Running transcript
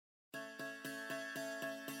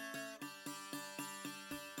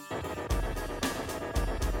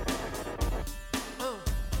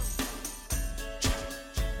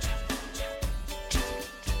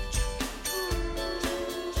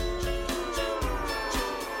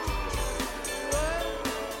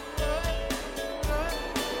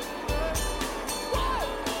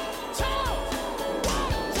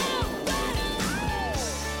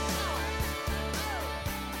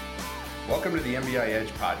Welcome to the MBI Edge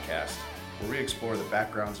podcast, where we explore the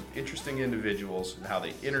backgrounds of interesting individuals and how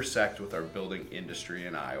they intersect with our building industry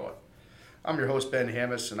in Iowa. I'm your host, Ben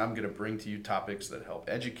Hammis, and I'm going to bring to you topics that help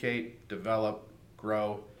educate, develop,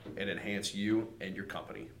 grow, and enhance you and your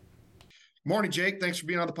company. Morning, Jake. Thanks for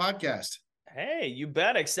being on the podcast. Hey, you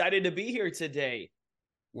bet. Excited to be here today.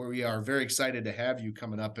 Where we are very excited to have you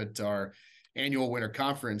coming up at our annual winter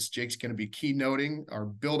conference. Jake's going to be keynoting our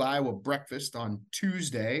Build Iowa breakfast on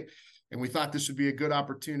Tuesday. And we thought this would be a good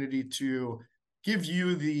opportunity to give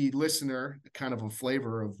you, the listener, kind of a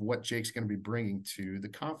flavor of what Jake's going to be bringing to the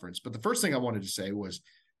conference. But the first thing I wanted to say was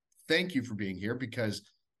thank you for being here, because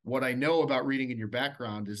what I know about reading in your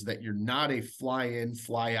background is that you're not a fly-in,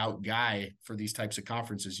 fly-out guy for these types of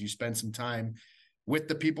conferences. You spend some time with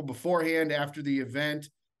the people beforehand, after the event,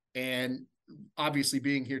 and obviously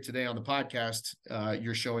being here today on the podcast,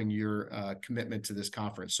 you're showing your commitment to this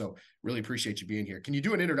conference. So really appreciate you being here. Can you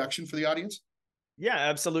do an introduction for the audience? Yeah,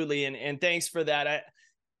 absolutely. And thanks for that.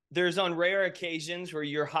 There's on rare occasions where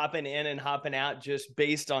you're hopping in and hopping out just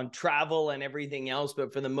based on travel and everything else.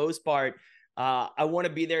 But for the most part, I want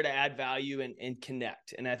to be there to add value and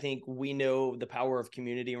connect. And I think we know the power of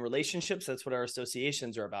community and relationships. That's what our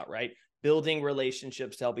associations are about, right? Building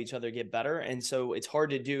relationships to help each other get better. And so it's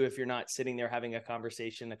hard to do if you're not sitting there having a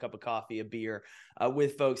conversation, a cup of coffee, a beer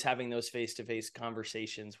with folks, having those face-to-face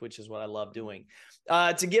conversations, which is what I love doing.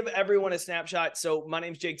 To give everyone a snapshot. So my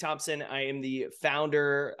name's Jake Thompson. I am the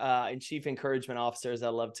founder and chief encouragement officer, as I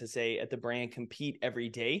love to say, at the brand Compete Every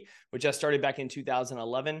Day, which I started back in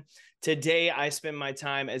 2011. Today, I spend my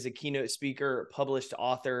time as a keynote speaker, published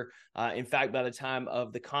author. In fact, by the time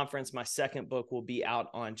of the conference, my second book will be out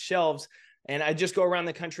on shelves. And I just go around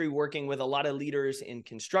the country working with a lot of leaders in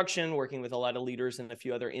construction, working with a lot of leaders in a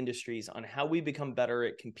few other industries on how we become better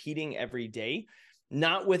at competing every day,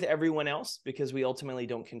 not with everyone else, because we ultimately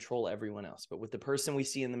don't control everyone else, but with the person we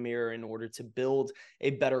see in the mirror in order to build a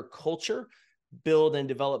better culture, build and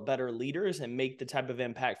develop better leaders, and make the type of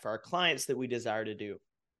impact for our clients that we desire to do.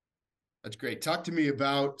 That's great. Talk to me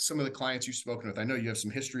about some of the clients you've spoken with. I know you have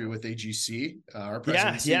some history with AGC. Our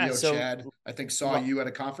president and CEO, Chad, I think saw you at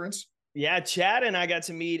a conference. Yeah, Chad and I got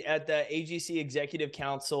to meet at the AGC Executive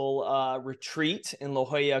Council retreat in La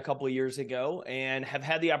Jolla a couple of years ago, and have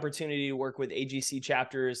had the opportunity to work with AGC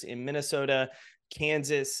chapters in Minnesota,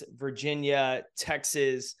 Kansas, Virginia,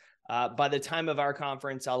 Texas. By the time of our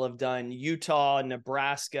conference, I'll have done Utah,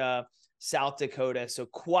 Nebraska, South Dakota. So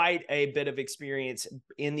quite a bit of experience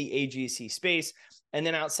in the AGC space. And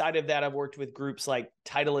then outside of that, I've worked with groups like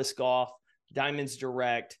Titleist Golf, Diamonds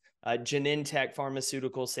Direct, Genentech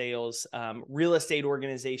Pharmaceutical Sales, real estate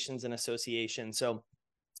organizations and associations. So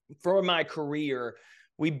for my career,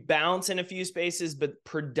 we bounce in a few spaces, but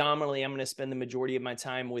predominantly I'm going to spend the majority of my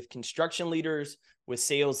time with construction leaders, with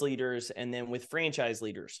sales leaders, and then with franchise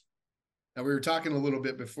leaders. Now, we were talking a little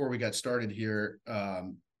bit before we got started here.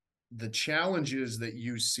 The challenges that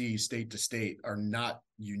you see state to state are not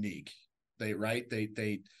unique. It's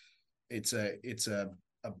an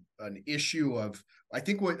issue of, I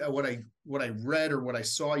think what I read or what I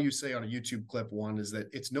saw you say on a YouTube clip one is that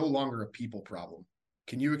it's no longer a people problem.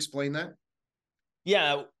 Can you explain that?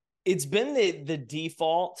 Yeah, it's been the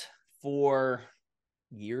default for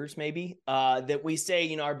years, maybe, that we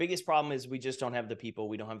say, our biggest problem is we just don't have the people.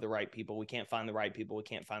 We don't have the right people. We can't find the right people. We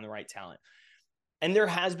can't find the right talent. And there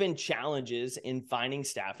has been challenges in finding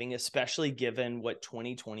staffing, especially given what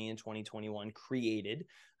 2020 and 2021 created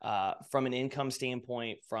from an income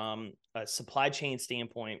standpoint, from a supply chain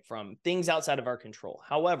standpoint, from things outside of our control.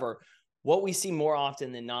 However, what we see more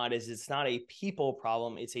often than not is it's not a people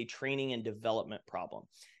problem, it's a training and development problem.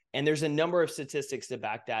 And there's a number of statistics to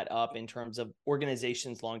back that up in terms of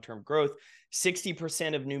organizations' long-term growth.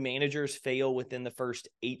 60% of new managers fail within the first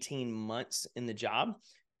 18 months in the job.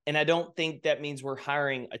 And I don't think that means we're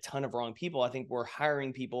hiring a ton of wrong people. I think we're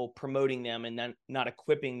hiring people, promoting them, and then not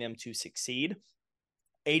equipping them to succeed.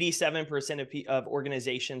 87% of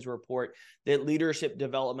organizations report that leadership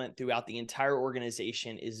development throughout the entire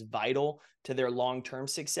organization is vital to their long-term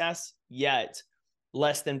success, yet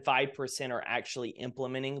less than 5% are actually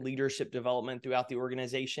implementing leadership development throughout the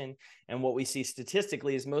organization. And what we see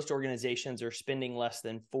statistically is most organizations are spending less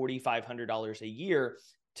than $4,500 a year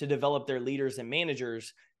to develop their leaders and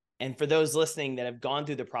managers. And for those listening that have gone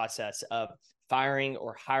through the process of firing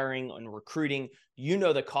or hiring and recruiting,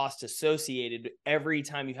 the cost associated every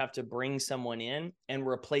time you have to bring someone in and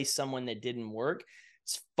replace someone that didn't work.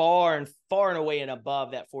 It's far and away and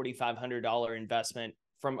above that $4,500 investment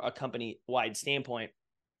from a company-wide standpoint.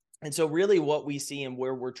 And so really what we see and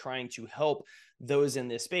where we're trying to help those in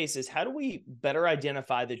this space is how do we better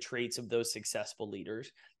identify the traits of those successful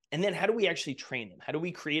leaders And then how do we actually train them? How do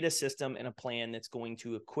we create a system and a plan that's going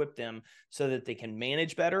to equip them so that they can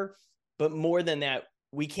manage better? But more than that,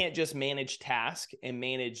 we can't just manage tasks and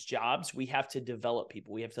manage jobs. We have to develop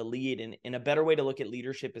people. We have to lead. And a better way to look at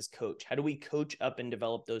leadership is coach. How do we coach up and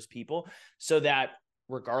develop those people so that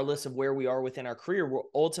regardless of where we are within our career, we're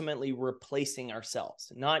ultimately replacing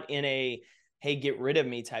ourselves, not in a, hey, get rid of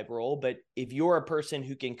me type role. But if you're a person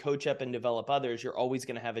who can coach up and develop others, you're always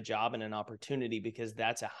going to have a job and an opportunity, because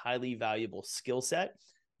that's a highly valuable skill set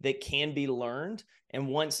that can be learned, and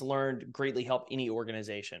once learned, greatly help any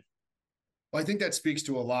organization. Well, I think that speaks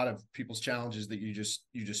to a lot of people's challenges that you just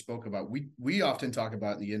spoke about. We often talk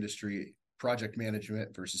about in the industry project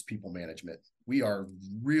management versus people management. We are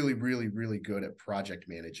really, really, really good at project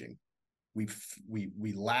managing.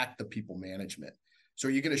 We lack the people management. So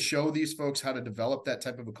are you going to show these folks how to develop that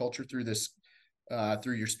type of a culture through this,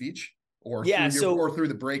 through your speech, or through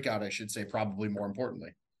the breakout, I should say, probably more importantly?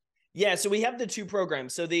 Yeah, so we have the two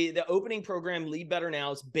programs. So the opening program, Lead Better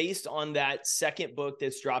Now, is based on that second book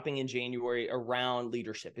that's dropping in January around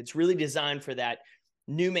leadership. It's really designed for that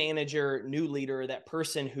new manager, new leader, that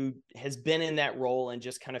person who has been in that role and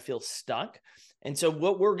just kind of feels stuck. And so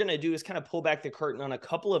what we're going to do is kind of pull back the curtain on a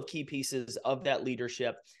couple of key pieces of that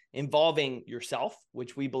leadership involving yourself,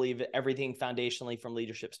 which we believe everything foundationally from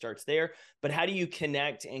leadership starts there. But how do you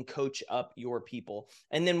connect and coach up your people?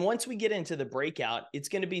 And then once we get into the breakout, it's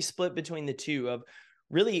going to be split between the two of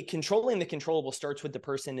really controlling the controllable starts with the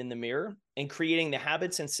person in the mirror and creating the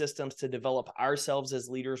habits and systems to develop ourselves as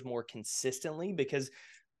leaders more consistently, because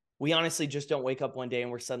we honestly just don't wake up one day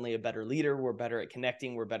and we're suddenly a better leader. We're better at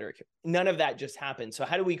connecting. We're better at none of that just happens. So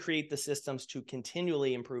how do we create the systems to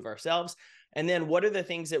continually improve ourselves? And then what are the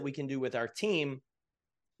things that we can do with our team,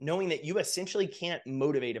 knowing that you essentially can't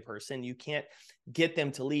motivate a person, you can't get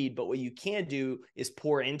them to lead, but what you can do is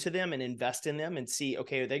pour into them and invest in them and see,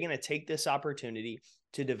 okay, are they going to take this opportunity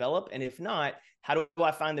to develop? And if not, how do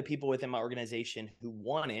I find the people within my organization who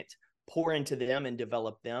want it, pour into them and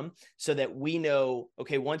develop them, so that we know,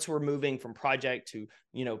 okay, once we're moving from project to,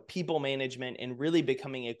 people management and really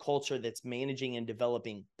becoming a culture that's managing and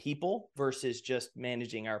developing people versus just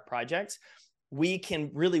managing our projects, we can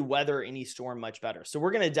really weather any storm much better. So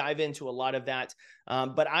we're going to dive into a lot of that.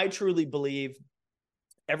 But I truly believe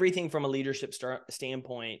everything from a leadership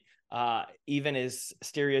standpoint, even as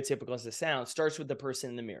stereotypical as it sounds, starts with the person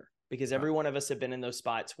in the mirror, because every one of us have been in those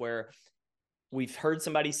spots where we've heard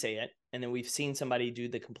somebody say it, and then we've seen somebody do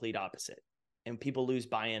the complete opposite, and people lose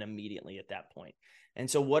buy-in immediately at that point. And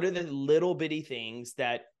so what are the little bitty things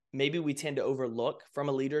that maybe we tend to overlook from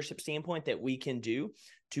a leadership standpoint that we can do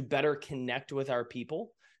to better connect with our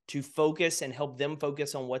people, to focus and help them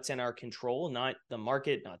focus on what's in our control, not the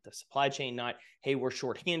market, not the supply chain, not, hey, we're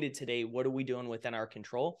shorthanded today, what are we doing within our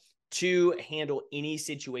control to handle any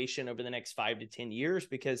situation over the next 5 to 10 years,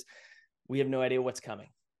 because we have no idea what's coming,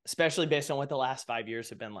 especially based on what the last 5 years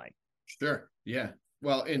have been like. Sure. Yeah.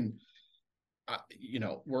 Well, and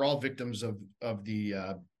we're all victims of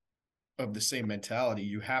the same mentality.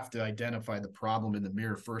 You have to identify the problem in the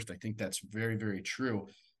mirror first. I think that's very, very true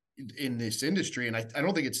in this industry. And I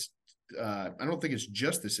don't think it's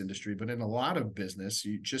just this industry, but in a lot of business,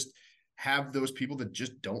 you just have those people that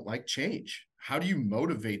just don't like change. How do you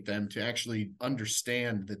motivate them to actually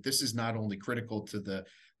understand that this is not only critical to the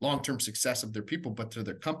long-term success of their people, but to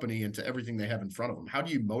their company and to everything they have in front of them? How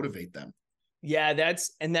do you motivate them? Yeah,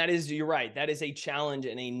 you're right. That is a challenge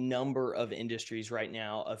in a number of industries right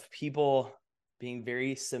now, of people being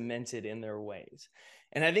very cemented in their ways.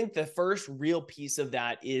 And I think the first real piece of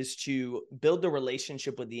that is to build the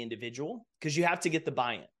relationship with the individual, because you have to get the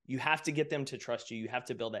buy-in. You have to get them to trust you. You have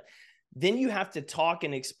to build that. Then you have to talk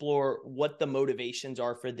and explore what the motivations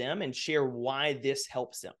are for them and share why this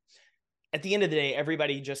helps them. At the end of the day,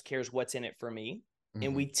 everybody just cares what's in it for me. Mm-hmm.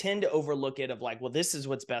 And we tend to overlook it of like, well, this is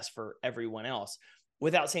what's best for everyone else,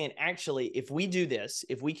 without saying, actually, if we do this,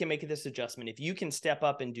 if we can make this adjustment, if you can step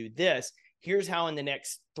up and do this, here's how in the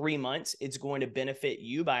next 3 months, it's going to benefit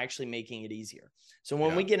you by actually making it easier. So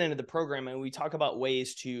when we get into the program and we talk about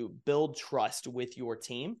ways to build trust with your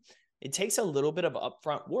team, it takes a little bit of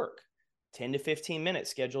upfront work, 10 to 15 minutes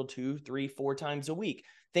scheduled 2, 3, 4 times a week.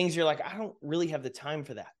 Things you're like, I don't really have the time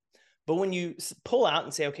for that. But when you pull out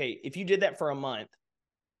and say, okay, if you did that for a month,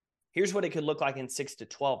 here's what it could look like in 6 to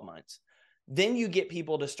 12 months. Then you get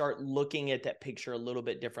people to start looking at that picture a little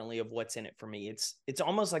bit differently of what's in it for me. It's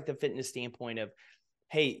almost like the fitness standpoint of,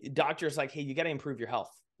 hey, doctor's like, hey, you got to improve your health.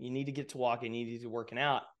 You need to get to walking. You need to be working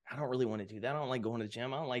out. I don't really want to do that. I don't like going to the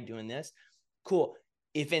gym. I don't like doing this. Cool.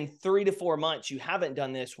 If in 3 to 4 months you haven't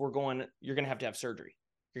done this, you're going to have surgery.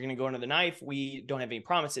 You're going to go under the knife. We don't have any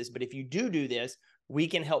promises, but if you do this, we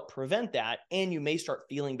can help prevent that. And you may start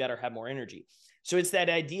feeling better, have more energy. So it's that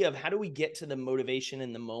idea of how do we get to the motivation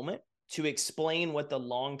in the moment to explain what the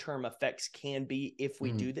long-term effects can be if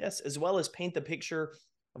we do this, as well as paint the picture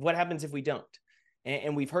of what happens if we don't.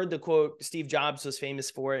 And we've heard the quote, Steve Jobs was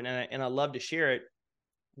famous for it, and I love to share it.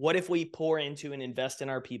 What if we pour into and invest in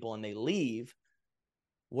our people and they leave?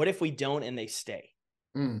 What if we don't and they stay?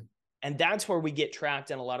 And that's where we get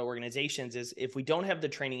trapped in a lot of organizations, is if we don't have the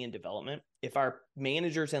training and development, if our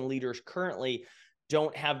managers and leaders currently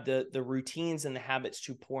don't have the routines and the habits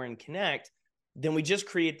to pour and connect, then we just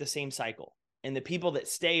create the same cycle. And the people that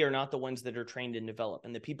stay are not the ones that are trained and developed.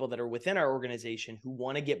 And the people that are within our organization who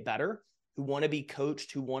want to get better, who want to be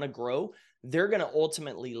coached, who want to grow, they're going to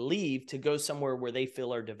ultimately leave to go somewhere where they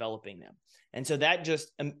feel are developing them. And so that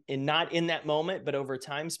just, and not in that moment, but over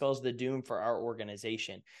time spells the doom for our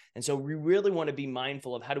organization. And so we really want to be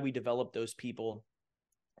mindful of how do we develop those people.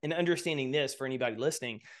 And understanding this, for anybody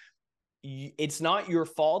listening, it's not your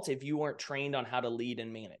fault if you weren't trained on how to lead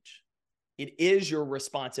and manage. It is your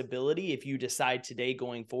responsibility if you decide today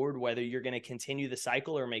going forward whether you're going to continue the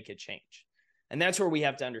cycle or make a change. And that's where we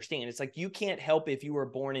have to understand. It's like you can't help if you were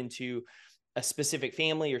born into a specific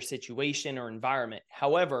family or situation or environment.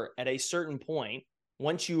 However, at a certain point,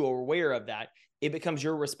 once you are aware of that, it becomes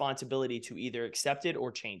your responsibility to either accept it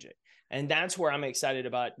or change it. And that's where I'm excited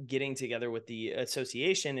about getting together with the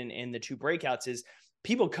association and the 2 breakouts is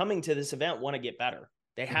people coming to this event want to get better.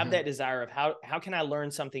 They have that desire of how can I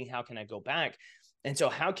learn something? How can I go back? And so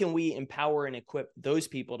how can we empower and equip those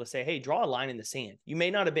people to say, hey, draw a line in the sand. You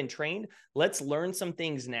may not have been trained. Let's learn some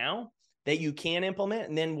things now that you can implement.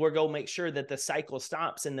 And then we'll go make sure that the cycle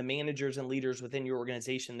stops and the managers and leaders within your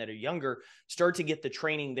organization that are younger start to get the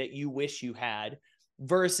training that you wish you had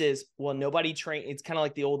versus, well, nobody trained. It's kind of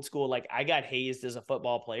like the old school, like I got hazed as a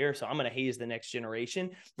football player, so I'm going to haze the next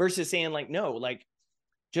generation versus saying like, no, like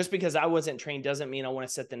just because I wasn't trained doesn't mean I want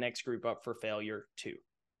to set the next group up for failure too.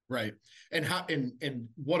 Right. And how, and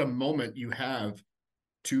what a moment you have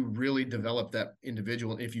to really develop that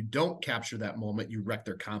individual. If you don't capture that moment, you wreck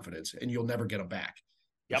their confidence and you'll never get them back.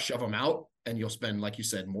 Yep. Shove them out and you'll spend, like you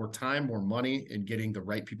said, more time, more money in getting the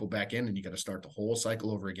right people back in, and you got to start the whole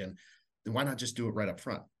cycle over again. Then why not just do it right up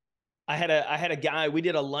front? I had a guy, we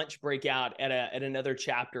did a lunch breakout at another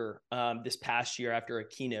chapter this past year after a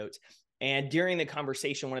keynote. And during the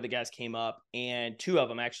conversation, one of the guys came up, and 2 of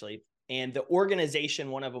them actually, and the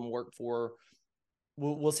organization one of them worked for,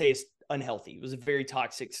 we'll say it's unhealthy. It was a very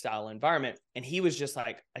toxic style environment. And he was just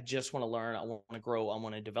like, I just want to learn. I want to grow. I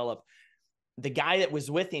want to develop. The guy that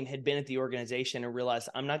was with him had been at the organization and realized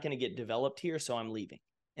I'm not going to get developed here. So I'm leaving.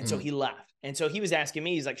 And so he left. And so he was asking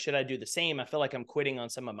me, he's like, should I do the same? I feel like I'm quitting on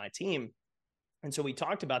some of my team. And so we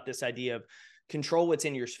talked about this idea of control what's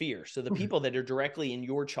in your sphere. So the people that are directly in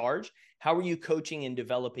your charge, how are you coaching and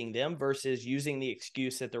developing them versus using the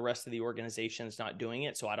excuse that the rest of the organization is not doing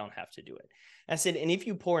it, so I don't have to do it. I said, and if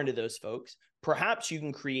you pour into those folks, perhaps you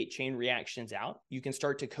can create chain reactions out. You can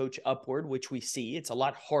start to coach upward, which we see. It's a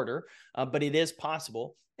lot harder, but it is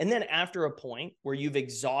possible. And then after a point where you've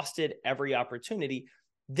exhausted every opportunity,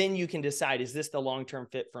 then you can decide, is this the long-term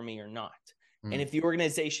fit for me or not? And if the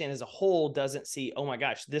organization as a whole doesn't see, oh my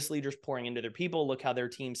gosh, this leader's pouring into their people, look how their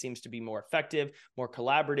team seems to be more effective, more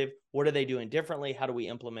collaborative. What are they doing differently? How do we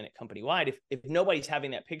implement it company-wide? If nobody's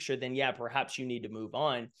having that picture, then yeah, perhaps you need to move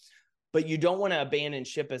on. But you don't want to abandon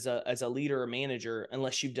ship as a leader or manager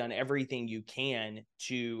unless you've done everything you can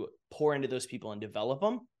to pour into those people and develop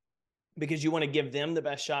them, because you want to give them the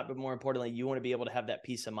best shot. But more importantly, you want to be able to have that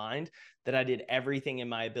peace of mind that I did everything in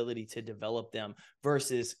my ability to develop them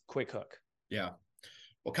versus quick hook. Yeah.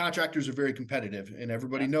 Well, contractors are very competitive, and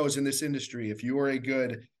everybody knows in this industry, if you are a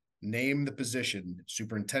good, name the position,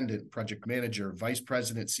 superintendent, project manager, vice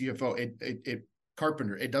president, CFO,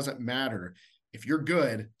 carpenter, it doesn't matter. If you're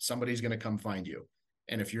good, somebody's going to come find you.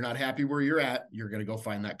 And if you're not happy where you're at, you're going to go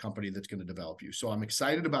find that company that's going to develop you. So I'm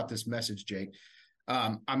excited about this message, Jake.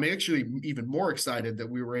 I'm actually even more excited that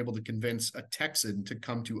we were able to convince a Texan to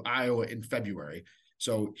come to Iowa in February.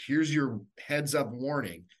 So here's your heads up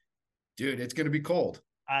warning. Dude, it's going to be cold.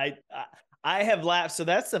 I have laughed. So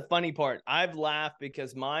that's the funny part. I've laughed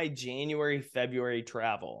because my January, February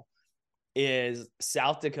travel is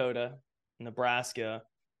South Dakota, Nebraska,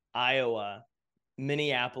 Iowa,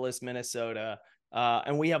 Minneapolis, Minnesota.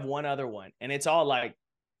 And we have one other one. And it's all like,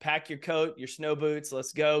 pack your coat, your snow boots,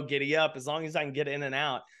 let's go, giddy up. As long as I can get in and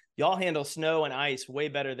out. Y'all handle snow and ice way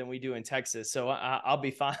better than we do in Texas. So I'll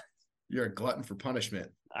be fine. You're a glutton for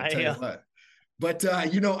punishment. I am. But,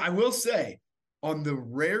 I will say, on the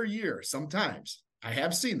rare year, sometimes I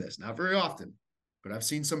have seen this, not very often, but I've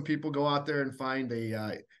seen some people go out there and find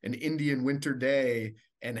an Indian winter day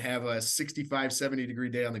and have a 65, 70-degree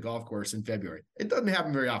day on the golf course in February. It doesn't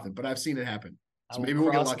happen very often, but I've seen it happen. So maybe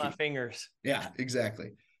we'll get lucky. Cross my fingers. Yeah,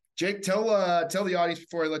 exactly. Jake, tell the audience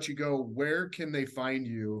before I let you go, where can they find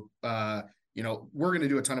you? We're going to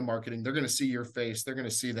do a ton of marketing. They're going to see your face. They're going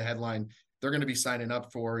to see the headline. They're going to be signing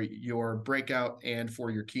up for your breakout and for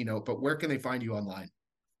your keynote, but where can they find you online?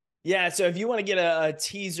 Yeah. So if you want to get a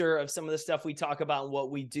teaser of some of the stuff we talk about and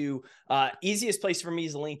what we do, easiest place for me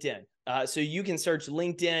is LinkedIn. So you can search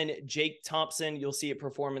LinkedIn, Jake Thompson. You'll see a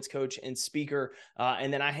performance coach and speaker.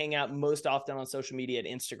 And then I hang out most often on social media at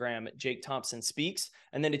Instagram, Jake Thompson Speaks.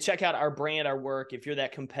 And then to check out our brand, our work, if you're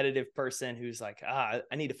that competitive person who's like, I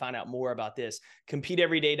need to find out more about this,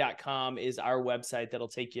 competeeveryday.com is our website that'll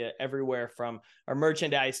take you everywhere from our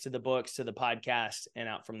merchandise to the books to the podcast and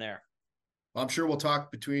out from there. I'm sure we'll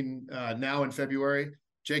talk between now and February.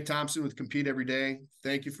 Jake Thompson with Compete Every Day.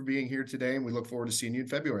 Thank you for being here today, and we look forward to seeing you in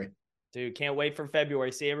February. Dude, can't wait for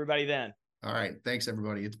February. See everybody then. All right. Thanks,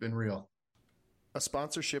 everybody. It's been real. A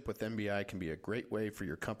sponsorship with MBI can be a great way for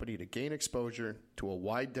your company to gain exposure to a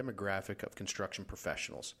wide demographic of construction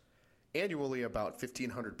professionals. Annually, about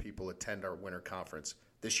 1,500 people attend our winter conference,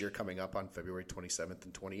 this year coming up on February 27th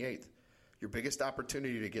and 28th. Your biggest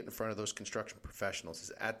opportunity to get in front of those construction professionals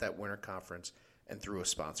is at that winter conference and through a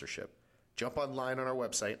sponsorship. Jump online on our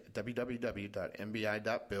website at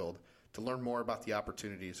www.mbi.build to learn more about the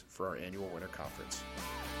opportunities for our annual winter conference.